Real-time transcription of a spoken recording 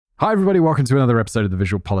Hi, everybody. Welcome to another episode of the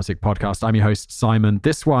Visual Politic Podcast. I'm your host, Simon.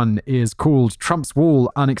 This one is called Trump's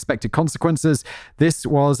Wall, Unexpected Consequences. This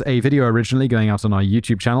was a video originally going out on our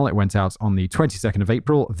YouTube channel. It went out on the 22nd of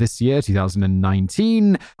April this year,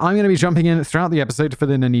 2019. I'm going to be jumping in throughout the episode to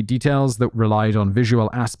fill in any details that relied on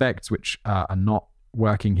visual aspects, which are not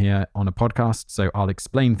working here on a podcast. So I'll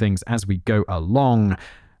explain things as we go along,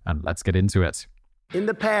 and let's get into it. In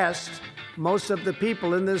the past, most of the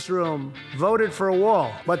people in this room voted for a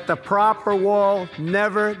wall, but the proper wall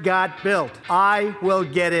never got built. I will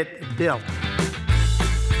get it built.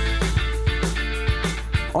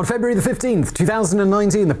 On February the 15th,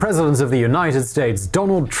 2019, the President of the United States,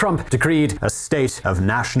 Donald Trump, decreed a state of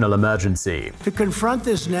national emergency. To confront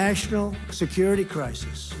this national security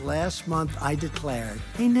crisis, last month I declared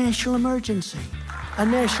a national emergency. A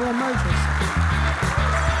national emergency.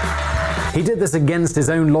 He did this against his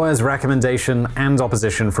own lawyer's recommendation and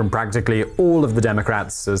opposition from practically all of the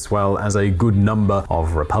Democrats, as well as a good number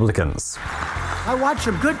of Republicans. I watch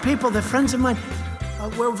some good people, they're friends of mine.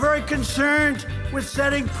 We're very concerned with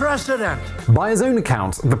setting precedent. By his own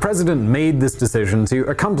account, the president made this decision to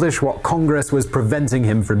accomplish what Congress was preventing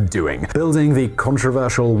him from doing, building the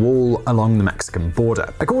controversial wall along the Mexican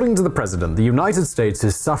border. According to the president, the United States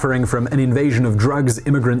is suffering from an invasion of drugs,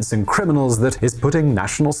 immigrants, and criminals that is putting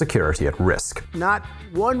national security at risk. Not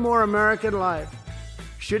one more American life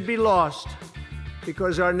should be lost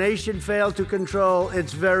because our nation failed to control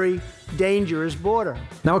its very dangerous border.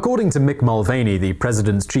 Now, according to Mick Mulvaney, the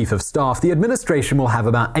president's chief of staff, the administration will have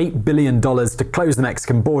about $8 billion to close the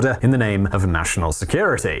Mexican border in the name of national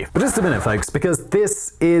security. But just a minute, folks, because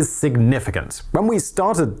this is significant. When we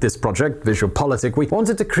started this project, Visual Politic, we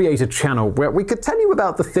wanted to create a channel where we could tell you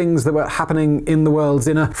about the things that were happening in the world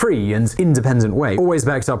in a free and independent way, always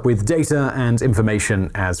backed up with data and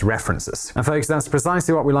information as references. And folks, that's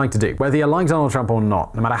precisely what we like to do. Whether you like Donald Trump or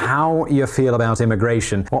not, no matter how you feel about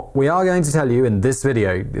immigration, what we are going to tell you in this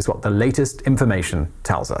video is what the latest information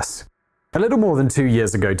tells us. A little more than 2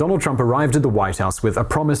 years ago, Donald Trump arrived at the White House with a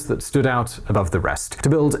promise that stood out above the rest: to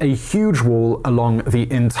build a huge wall along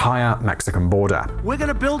the entire Mexican border. We're going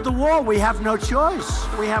to build the wall. We have no choice.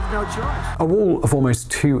 We have no choice. A wall of almost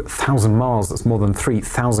 2,000 miles, that's more than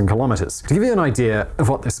 3,000 kilometers. To give you an idea of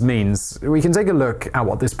what this means, we can take a look at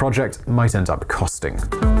what this project might end up costing.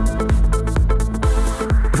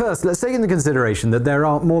 First, let's take into consideration that there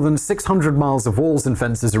are more than 600 miles of walls and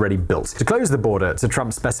fences already built. To close the border to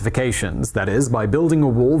Trump's specifications, that is, by building a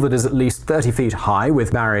wall that is at least 30 feet high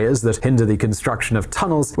with barriers that hinder the construction of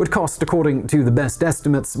tunnels, would cost, according to the best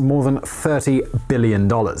estimates, more than $30 billion.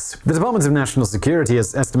 The Department of National Security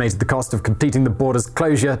has estimated the cost of completing the border's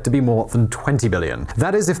closure to be more than $20 billion.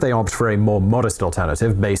 That is if they opt for a more modest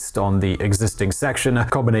alternative based on the existing section, a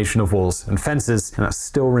combination of walls and fences, and that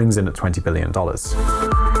still rings in at $20 billion.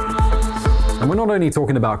 And we're not only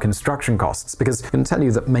talking about construction costs, because I can tell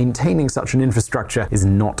you that maintaining such an infrastructure is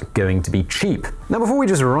not going to be cheap. Now, before we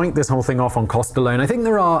just write this whole thing off on cost alone, I think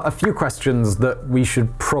there are a few questions that we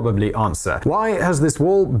should probably answer. Why has this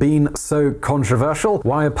wall been so controversial?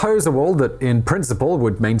 Why oppose a wall that, in principle,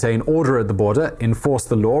 would maintain order at the border, enforce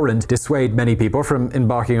the law, and dissuade many people from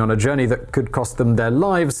embarking on a journey that could cost them their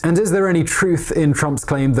lives? And is there any truth in Trump's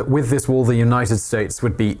claim that with this wall, the United States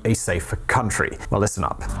would be a safer country? Well, listen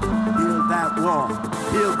up. Build that wall.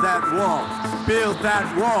 Build that wall. Build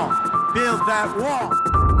that wall. Build that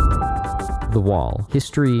wall. The Wall: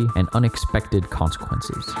 History and Unexpected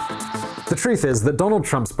Consequences. The truth is that Donald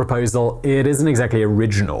Trump's proposal, it isn't exactly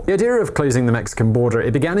original. The idea of closing the Mexican border,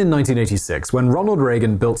 it began in 1986 when Ronald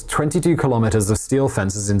Reagan built 22 kilometers of steel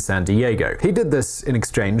fences in San Diego. He did this in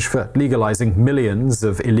exchange for legalizing millions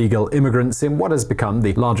of illegal immigrants in what has become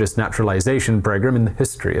the largest naturalization program in the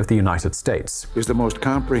history of the United States. Is the most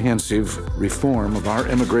comprehensive reform of our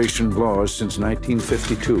immigration laws since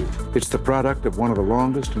 1952. It's the product of one of the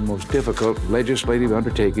longest and most difficult legislative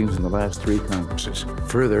undertakings in the last 3 Congresses.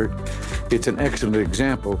 Further, it's an excellent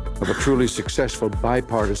example of a truly successful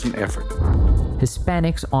bipartisan effort.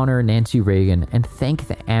 Hispanics honor Nancy Reagan and thank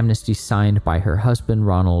the amnesty signed by her husband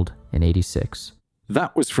Ronald in '86.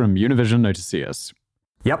 That was from Univision Noticias.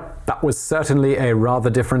 Yep, that was certainly a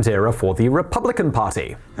rather different era for the Republican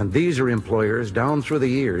Party. And these are employers down through the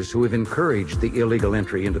years who have encouraged the illegal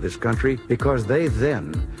entry into this country because they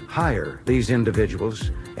then hire these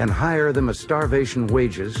individuals and hire them at starvation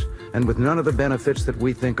wages and with none of the benefits that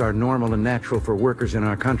we think are normal and natural for workers in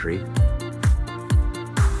our country.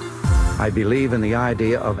 I believe in the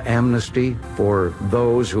idea of amnesty for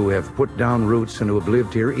those who have put down roots and who have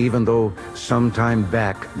lived here, even though some time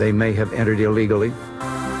back they may have entered illegally.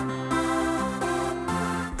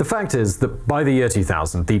 The fact is that by the year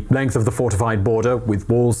 2000, the length of the fortified border with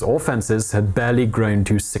walls or fences had barely grown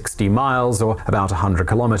to 60 miles, or about 100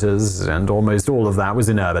 kilometers, and almost all of that was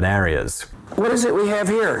in urban areas. What is it we have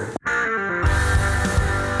here?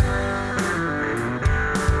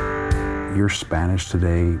 Your Spanish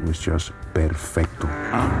today was just perfecto.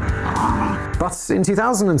 But in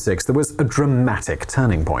 2006, there was a dramatic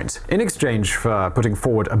turning point. In exchange for putting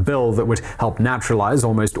forward a bill that would help naturalize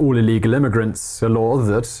almost all illegal immigrants, a law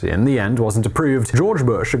that, in the end, wasn't approved, George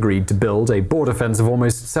Bush agreed to build a border fence of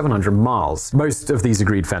almost 700 miles. Most of these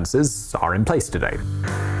agreed fences are in place today.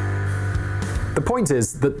 The point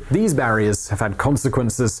is that these barriers have had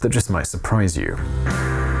consequences that just might surprise you.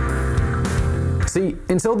 See,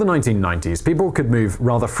 until the 1990s, people could move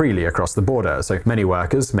rather freely across the border, so many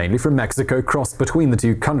workers, mainly from Mexico, crossed between the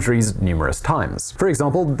two countries numerous times. For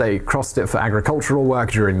example, they crossed it for agricultural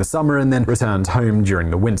work during the summer and then returned home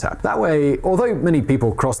during the winter. That way, although many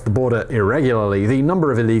people crossed the border irregularly, the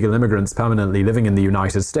number of illegal immigrants permanently living in the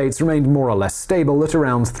United States remained more or less stable at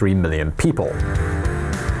around 3 million people.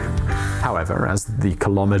 However, as the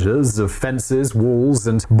kilometers of fences, walls,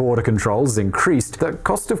 and border controls increased, the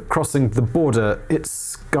cost of crossing the border, it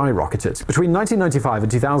skyrocketed. Between 1995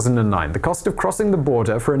 and 2009, the cost of crossing the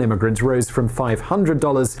border for an immigrant rose from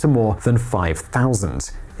 $500 to more than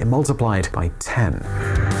 $5,000. It multiplied by 10.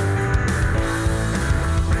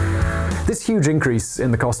 This huge increase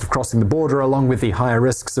in the cost of crossing the border, along with the higher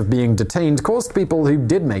risks of being detained, caused people who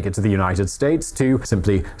did make it to the United States to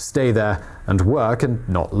simply stay there and work and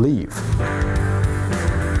not leave.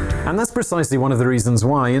 And that's precisely one of the reasons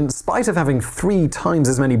why, in spite of having 3 times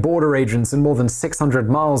as many border agents and more than 600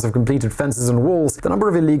 miles of completed fences and walls, the number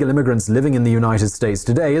of illegal immigrants living in the United States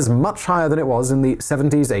today is much higher than it was in the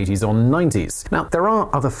 70s, 80s, or 90s. Now, there are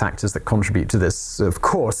other factors that contribute to this, of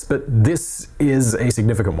course, but this is a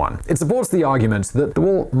significant one. It supports the argument that the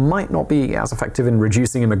wall might not be as effective in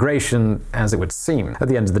reducing immigration as it would seem. At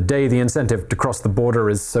the end of the day, the incentive to cross the border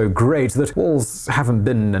is so great that walls haven't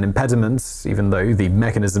been an impediment, even though the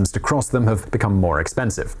mechanisms to cross them have become more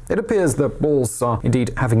expensive. It appears that walls are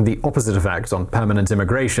indeed having the opposite effect on permanent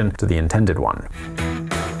immigration to the intended one.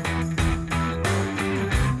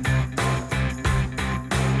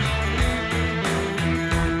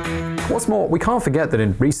 What's more, we can't forget that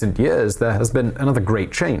in recent years there has been another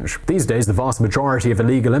great change. These days, the vast majority of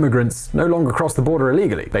illegal immigrants no longer cross the border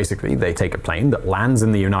illegally. Basically, they take a plane that lands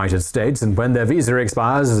in the United States, and when their visa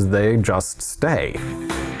expires, they just stay.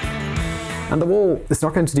 And the wall is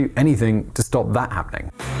not going to do anything to stop that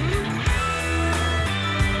happening.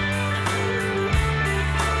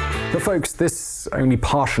 But folks, this only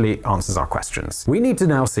partially answers our questions. We need to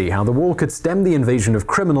now see how the wall could stem the invasion of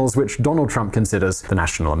criminals, which Donald Trump considers the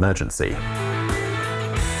national emergency.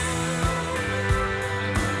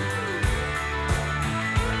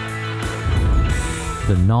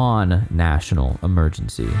 The non-national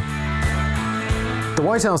emergency. The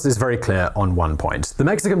White House is very clear on one point. The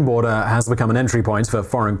Mexican border has become an entry point for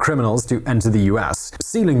foreign criminals to enter the US.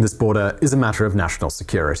 Sealing this border is a matter of national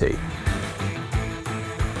security.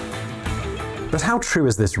 But how true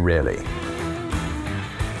is this really?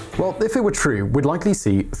 Well, if it were true, we'd likely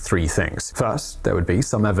see 3 things. First, there would be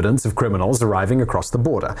some evidence of criminals arriving across the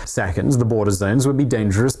border. Second, the border zones would be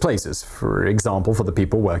dangerous places, for example, for the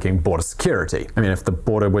people working border security. I mean, if the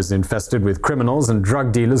border was infested with criminals and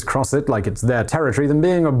drug dealers cross it like it's their territory, then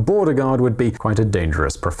being a border guard would be quite a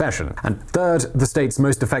dangerous profession. And third, the states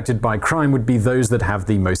most affected by crime would be those that have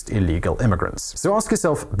the most illegal immigrants. So ask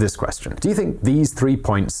yourself this question. Do you think these 3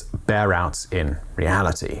 points bear out in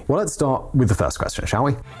reality? Well, let's start with the first question, shall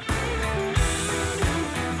we?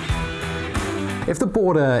 If the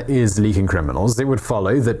border is leaking criminals, it would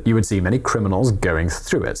follow that you would see many criminals going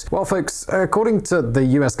through it. Well, folks, according to the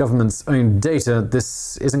US government's own data,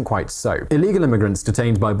 this isn't quite so. Illegal immigrants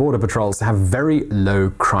detained by border patrols have very low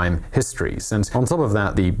crime histories, and on top of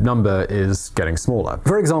that, the number is getting smaller.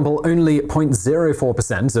 For example, only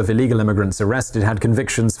 0.04% of illegal immigrants arrested had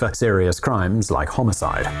convictions for serious crimes like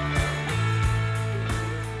homicide.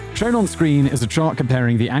 Shown on screen is a chart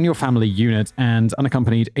comparing the annual family unit and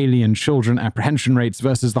unaccompanied alien children apprehension rates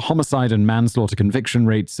versus the homicide and manslaughter conviction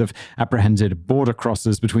rates of apprehended border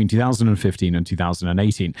crossers between 2015 and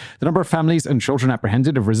 2018. The number of families and children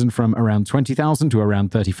apprehended have risen from around 20,000 to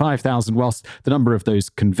around 35,000, whilst the number of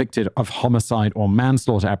those convicted of homicide or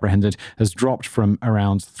manslaughter apprehended has dropped from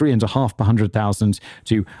around 3.5 per 100,000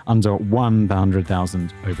 to under 1 per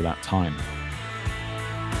 100,000 over that time.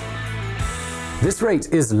 This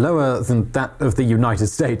rate is lower than that of the United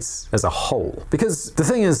States as a whole. Because the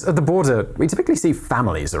thing is, at the border, we typically see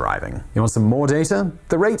families arriving. You want some more data?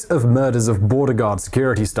 The rate of murders of border guard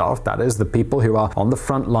security staff, that is, the people who are on the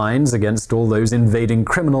front lines against all those invading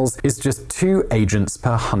criminals, is just 2 agents per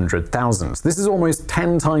 100,000. This is almost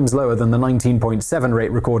 10 times lower than the 19.7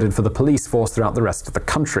 rate recorded for the police force throughout the rest of the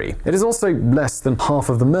country. It is also less than half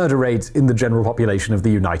of the murder rate in the general population of the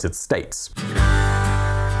United States.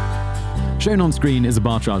 Shown on screen is a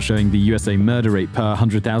bar chart showing the USA murder rate per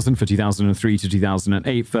 100,000 for 2003 to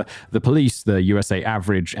 2008 for the police, the USA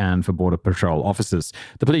average, and for Border Patrol officers.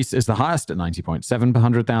 The police is the highest at 90.7 per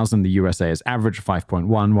 100,000, the USA is average at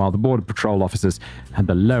 5.1, while the Border Patrol officers had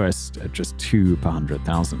the lowest at just 2 per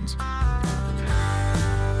 100,000.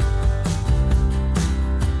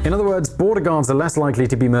 In other words, border guards are less likely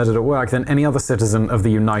to be murdered at work than any other citizen of the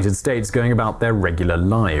United States going about their regular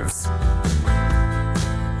lives.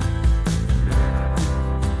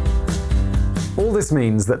 All this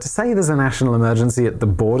means that to say there's a national emergency at the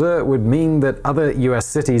border would mean that other US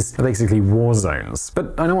cities are basically war zones.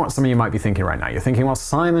 But I know what some of you might be thinking right now. You're thinking, well,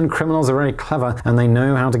 Simon, criminals are very clever and they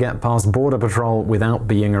know how to get past Border Patrol without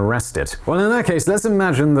being arrested. Well, in that case, let's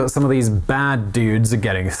imagine that some of these bad dudes are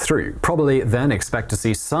getting through. Probably then expect to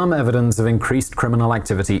see some evidence of increased criminal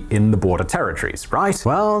activity in the border territories, right?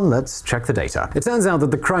 Well, let's check the data. It turns out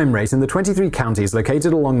that the crime rate in the 23 counties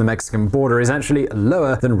located along the Mexican border is actually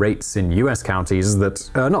lower than rates in US counties that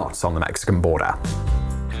are not on the Mexican border.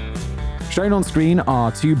 Shown on screen are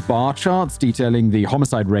 2 bar charts detailing the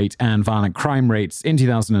homicide rate and violent crime rates in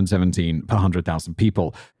 2017 per 100,000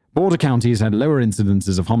 people. Border counties had lower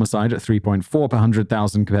incidences of homicide at 3.4 per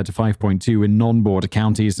 100,000 compared to 5.2 in non-border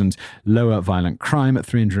counties, and lower violent crime at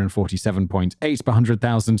 347.8 per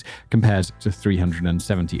 100,000 compared to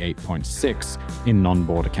 378.6 in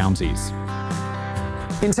non-border counties.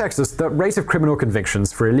 In Texas, the rate of criminal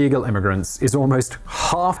convictions for illegal immigrants is almost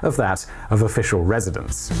half of that of official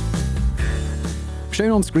residents.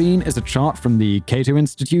 Shown on screen is a chart from the Cato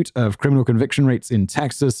Institute of criminal conviction rates in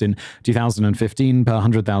Texas in 2015 per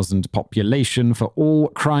 100,000 population for all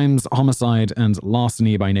crimes, homicide, and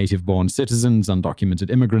larceny by native-born citizens, undocumented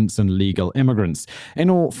immigrants, and legal immigrants. In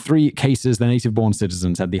all 3 cases, the native-born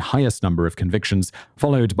citizens had the highest number of convictions,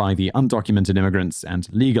 followed by the undocumented immigrants, and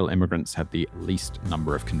legal immigrants had the least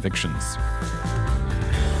number of convictions.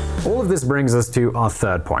 All of this brings us to our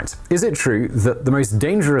third point. Is it true that the most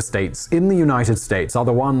dangerous states in the United States are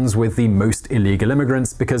the ones with the most illegal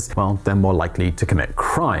immigrants because, well, they're more likely to commit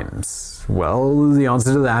crimes? Well, the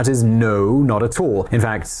answer to that is no, not at all. In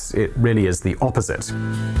fact, it really is the opposite.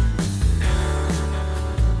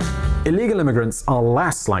 Illegal immigrants are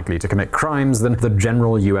less likely to commit crimes than the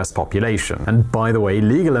general US population. And by the way,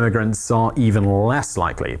 legal immigrants are even less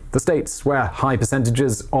likely. The states where high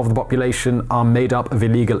percentages of the population are made up of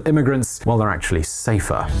illegal immigrants, well, they're actually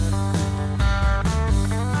safer.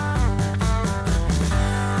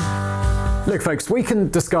 Look, folks, we can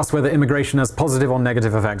discuss whether immigration has positive or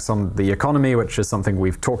negative effects on the economy, which is something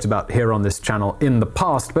we've talked about here on this channel in the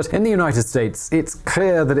past, but in the United States, it's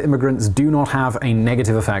clear that immigrants do not have a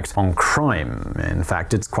negative effect on crime. In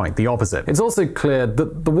fact, it's quite the opposite. It's also clear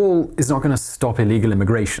that the wall is not going to stop illegal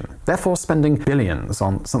immigration. Therefore, spending billions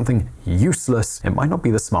on something useless, it might not be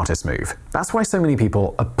the smartest move. That's why so many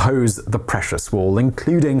people oppose the precious wall,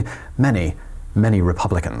 including many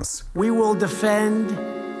Republicans. We will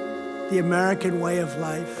defend the American way of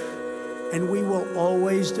life, and we will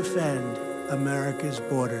always defend America's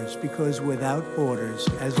borders, because without borders,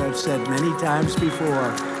 as I've said many times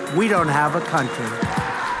before, we don't have a country.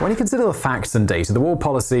 When you consider the facts and data, the wall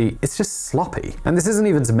policy is just sloppy. And this isn't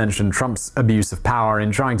even to mention Trump's abuse of power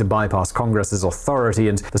in trying to bypass Congress's authority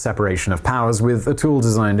and the separation of powers with a tool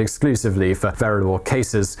designed exclusively for veritable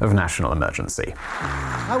cases of national emergency.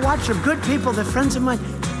 I watch some good people, they're friends of mine.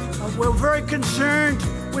 We're very concerned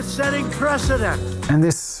with setting precedent. And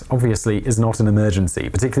this obviously is not an emergency,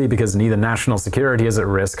 particularly because neither national security is at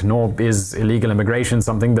risk, nor is illegal immigration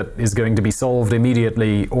something that is going to be solved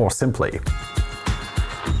immediately or simply.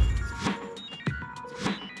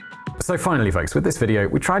 So finally, folks, with this video,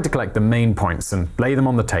 we tried to collect the main points and lay them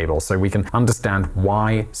on the table so we can understand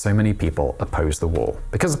why so many people oppose the wall.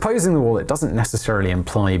 Because opposing the wall, it doesn't necessarily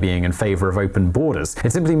imply being in favor of open borders.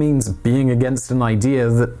 It simply means being against an idea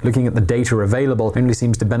that, looking at the data available, only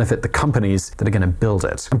seems to benefit the companies that are going to build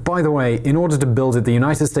it. And by the way, in order to build it, the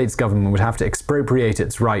United States government would have to expropriate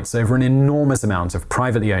its rights over an enormous amount of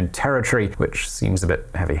privately owned territory, which seems a bit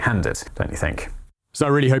heavy-handed, don't you think? So I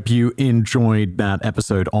really hope you enjoyed that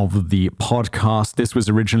episode of the podcast. This was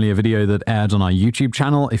originally a video that aired on our YouTube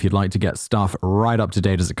channel. If you'd like to get stuff right up to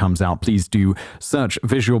date as it comes out, please do search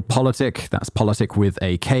Visual Politic. That's politic with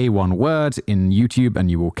a K, one word, in YouTube, and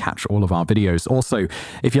you will catch all of our videos. Also,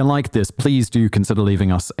 if you like this, please do consider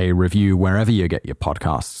leaving us a review wherever you get your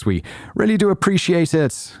podcasts. We really do appreciate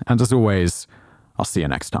it. And as always, I'll see you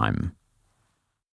next time.